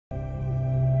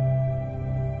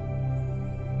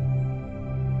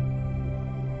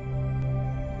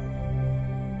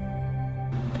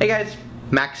Hey guys,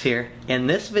 Max here. In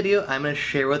this video, I'm going to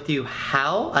share with you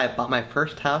how I bought my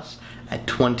first house at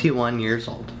 21 years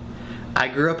old. I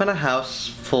grew up in a house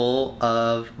full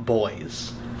of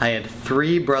boys. I had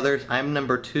 3 brothers. I'm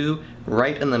number 2,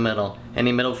 right in the middle.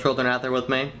 Any middle children out there with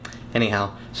me?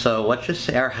 Anyhow, so let's just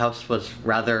say our house was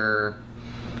rather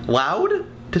loud,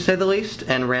 to say the least,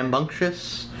 and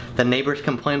rambunctious. The neighbors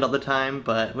complained all the time,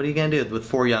 but what are you gonna do with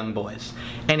 4 young boys?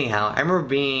 Anyhow, I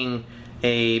remember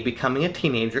becoming a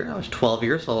teenager. I was 12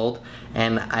 years old,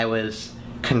 and I was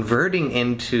converting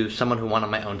into someone who wanted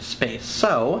my own space.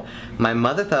 So, my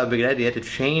mother thought it would be a good idea to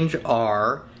change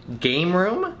our game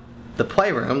room, the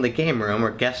playroom, the game room,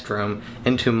 or guest room,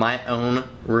 into my own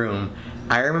room.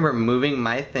 I remember moving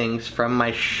my things from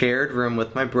my shared room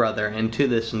with my brother into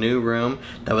this new room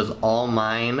that was all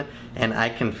mine, and I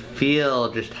can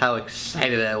feel just how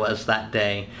excited I was that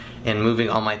day in moving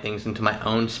all my things into my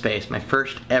own space, my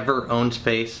first ever own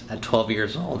space at 12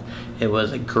 years old. It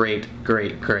was a great,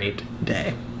 great, great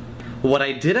day. What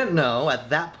I didn't know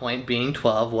at that point, being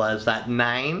 12, was that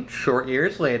 9 short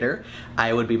years later,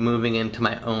 I would be moving into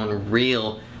my own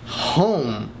real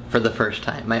home for the first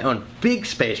time, my own big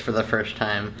space for the first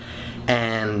time,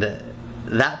 and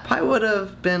that probably would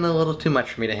have been a little too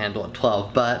much for me to handle at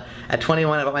 12, but at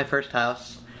 21 I bought my first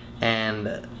house,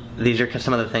 and these are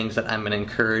some of the things that I'm going to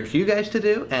encourage you guys to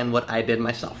do and what I did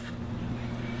myself.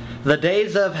 The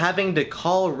days of having to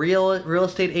call real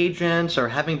estate agents or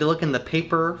having to look in the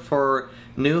paper for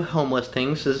new home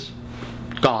listings is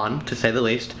gone, to say the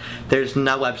least. There's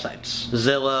now websites.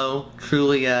 Zillow,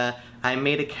 Trulia. I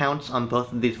made accounts on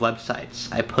both of these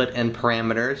websites. I put in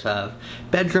parameters of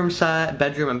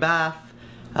bedroom and bath,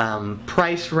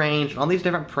 price range, all these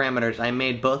different parameters. I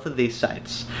made both of these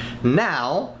sites.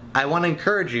 Now, I want to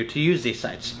encourage you to use these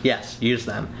sites. Yes, use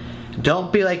them.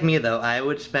 Don't be like me though. I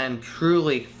would spend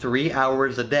truly 3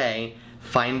 hours a day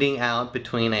finding out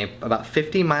between about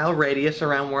 50-mile radius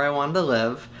around where I wanted to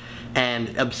live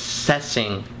and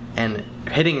obsessing and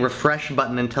hitting refresh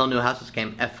button until new houses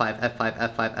came, F5,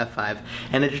 F5, F5, F5,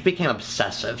 and it just became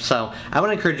obsessive. So I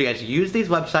want to encourage you guys to use these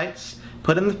websites,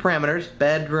 put in the parameters,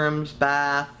 bedrooms,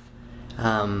 bath,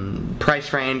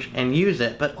 price range, and use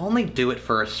it, but only do it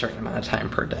for a certain amount of time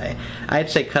per day. I'd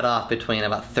say cut off between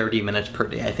about 30 minutes per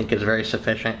day, I think is very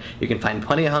sufficient. You can find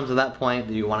plenty of homes at that point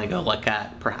that you want to go look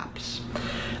at, perhaps.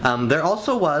 There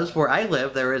also was, where I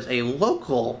live, there is a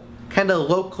local,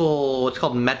 it's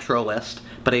called Metro List,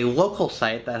 but a local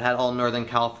site that had all Northern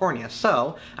California.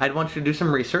 So I'd want you to do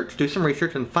some research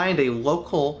and find a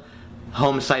local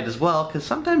home site as well, because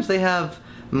sometimes they have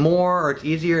more, or it's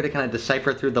easier to kind of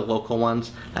decipher through the local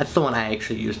ones. That's the one I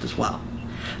actually used as well.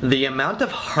 The amount of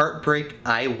heartbreak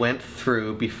I went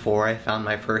through before I found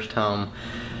my first home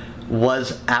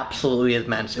was absolutely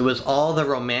immense. It was all the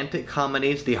romantic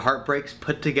comedies, the heartbreaks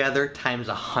put together times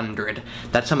 100.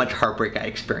 That's how much heartbreak I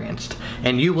experienced.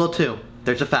 And you will too.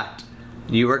 There's a fact.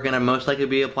 You are going to most likely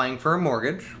be applying for a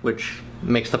mortgage, which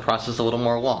makes the process a little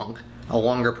more long. A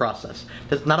longer process.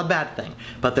 That's not a bad thing,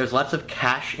 but there's lots of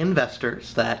cash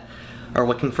investors that are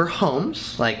looking for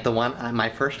homes, like the one, my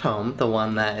first home, the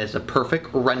one that is a perfect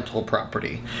rental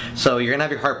property. So you're gonna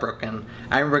have your heart broken.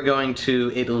 I remember going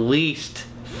to at least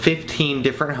 15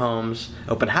 different homes,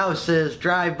 open houses,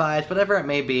 drive-bys, whatever it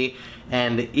may be,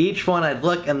 and each one I'd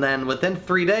look, and then within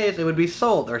 3 days it would be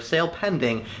sold or sale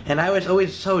pending, and I was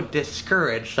always so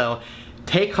discouraged. So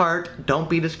take heart, don't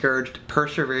be discouraged,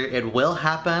 persevere, it will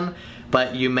happen,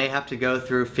 but you may have to go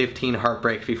through 15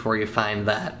 heartbreaks before you find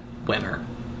that winner.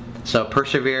 So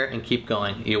persevere and keep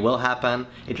going. It will happen,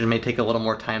 it just may take a little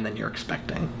more time than you're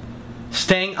expecting.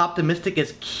 Staying optimistic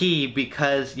is key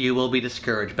because you will be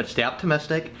discouraged, but stay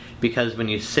optimistic because when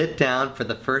you sit down for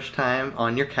the first time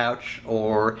on your couch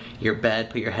or your bed,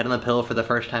 put your head on the pillow for the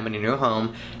first time in your new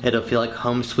home, it'll feel like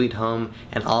home sweet home,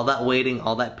 and all that waiting,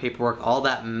 all that paperwork, all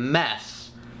that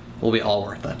mess will be all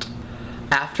worth it.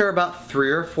 After about 3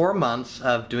 or 4 months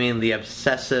of doing the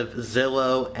obsessive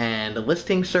Zillow and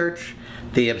listing search,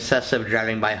 the obsessive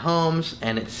driving by homes,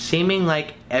 and it seeming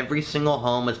like every single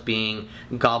home was being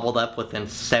gobbled up within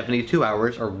 72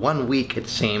 hours, or 1 week it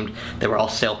seemed, they were all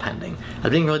sale pending. I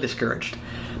was being really discouraged.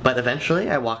 But eventually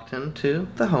I walked into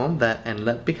the home that ended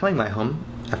up becoming my home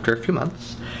after a few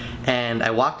months. And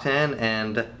I walked in,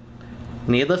 and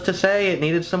needless to say, it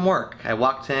needed some work. I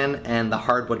walked in and the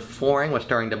hardwood flooring was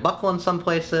starting to buckle in some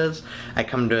places. I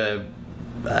come to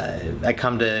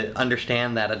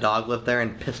understand that a dog lived there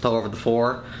and pissed all over the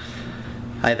floor.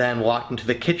 I then walked into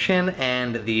the kitchen,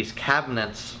 and these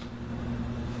cabinets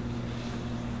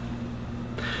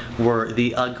were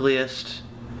the ugliest,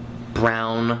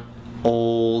 brown,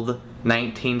 old,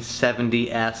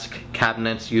 1970-esque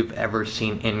cabinets you've ever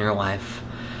seen in your life.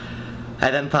 I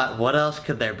then thought, what else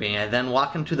could there be? I then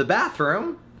walk into the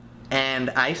bathroom and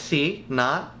I see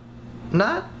not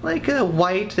like a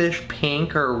whitish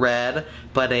pink or red,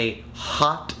 but a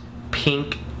hot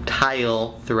pink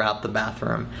tile throughout the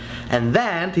bathroom. And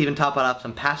then, to even top it off,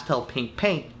 some pastel pink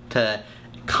paint to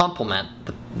complement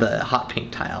the hot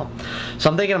pink tile. So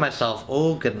I'm thinking to myself,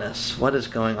 oh goodness, what is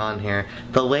going on here?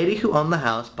 The lady who owned the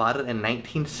house bought it in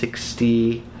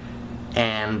 1960,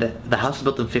 and the house was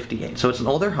built in 58, so it's an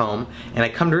older home. And I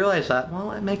come to realize that,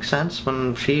 well, it makes sense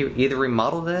when she either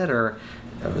remodeled it or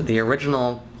the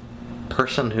original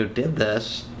person who did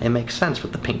this, it makes sense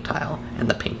with the pink tile and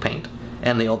the pink paint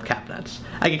and the old cabinets.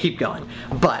 I could keep going,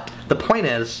 but the point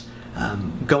is,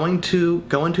 go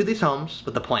into these homes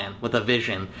with a plan, with a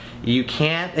vision. You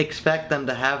can't expect them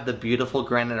to have the beautiful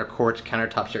granite or quartz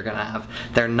countertops you're gonna have.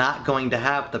 They're not going to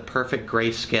have the perfect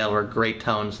grayscale or gray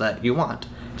tones that you want.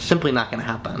 It's simply not gonna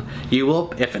happen. You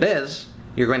will, if it is,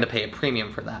 you're going to pay a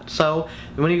premium for that. So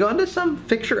when you go into some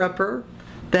fixer-upper,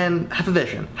 then have a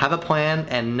vision, have a plan,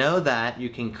 and know that you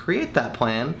can create that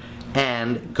plan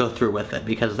and go through with it,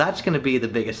 because that's going to be the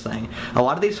biggest thing. A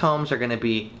lot of these homes are going to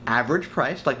be average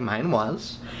priced, like mine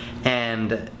was,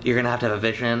 and you're going to have a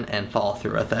vision and follow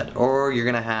through with it, or you're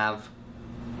going to have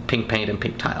pink paint and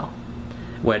pink tile,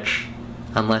 which,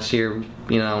 unless you're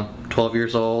 12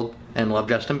 years old and love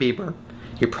Justin Bieber,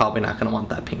 you're probably not going to want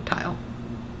that pink tile.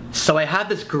 So I had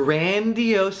this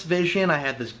grandiose vision, I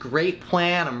had this great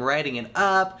plan, I'm writing it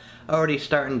up, already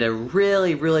starting to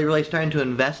really starting to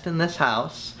invest in this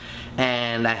house,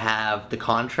 and I have the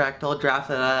contract all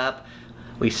drafted up,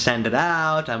 we send it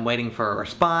out, I'm waiting for a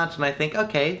response, and I think,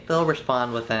 okay, they'll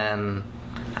respond within,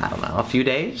 I don't know, a few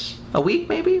days? A week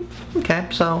maybe? Okay,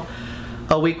 so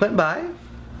a week went by,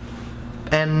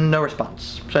 and no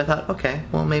response. So I thought, okay,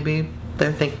 well maybe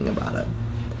they're thinking about it.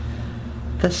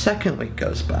 The second week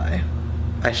goes by.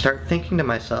 I start thinking to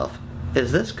myself,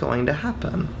 is this going to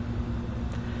happen?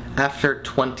 After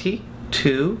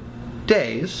 22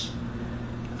 days,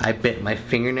 I bit my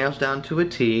fingernails down to a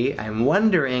T. I'm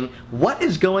wondering, what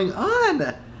is going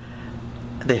on?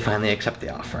 They finally accept the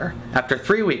offer after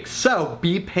 3 weeks. So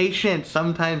be patient.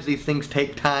 Sometimes these things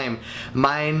take time.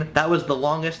 Mine, that was the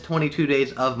longest 22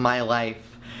 days of my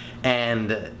life.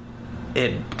 And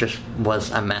it just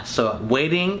was a mess. So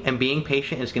waiting and being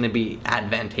patient is going to be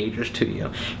advantageous to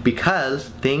you, because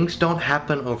things don't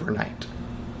happen overnight,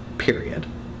 period.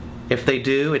 If they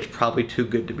do, it's probably too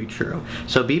good to be true.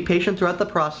 So be patient throughout the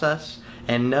process,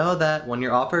 and know that when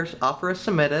your offer is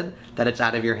submitted, that it's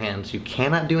out of your hands. You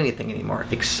cannot do anything anymore.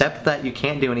 Accept that you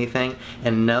can't do anything,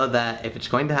 and know that if it's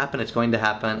going to happen, it's going to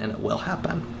happen, and it will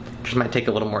happen. It just might take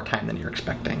a little more time than you're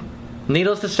expecting.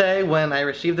 Needless to say, when I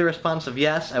received the response of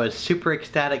yes, I was super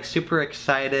ecstatic, super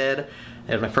excited.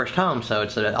 It was my first home, so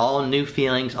it's all new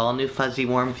feelings, all new fuzzy,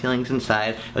 warm feelings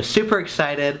inside. I was super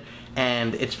excited,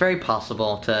 and it's very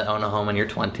possible to own a home in your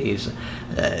 20s.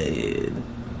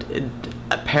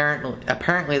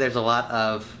 Apparently there's a lot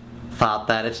of thought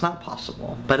that it's not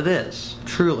possible, but it is,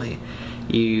 truly.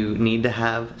 You need to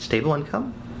have stable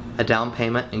income, a down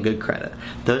payment, and good credit.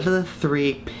 Those are the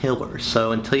 3 pillars.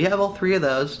 So until you have all 3 of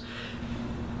those,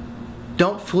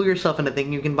 don't fool yourself into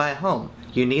thinking you can buy a home.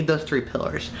 You need those 3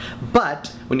 pillars.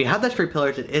 But when you have those 3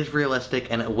 pillars, it is realistic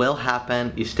and it will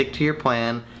happen. You stick to your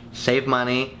plan, save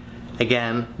money.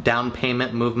 Again,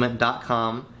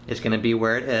 downpaymentmovement.com is going to be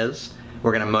where it is.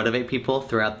 We're going to motivate people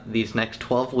throughout these next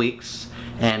 12 weeks,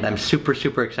 and I'm super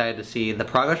excited to see the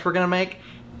progress we're going to make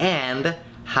and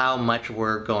how much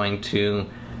we're going to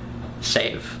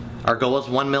save. Our goal is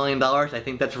 $1 million. I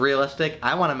think that's realistic.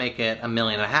 I want to make it $1.5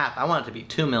 million. I want it to be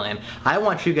 $2 million. I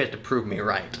want you guys to prove me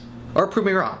right. Or prove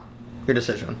me wrong. Your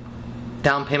decision.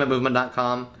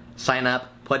 Downpaymentmovement.com. Sign up.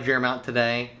 Pledge your amount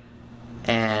today.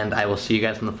 And I will see you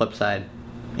guys on the flip side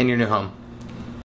in your new home.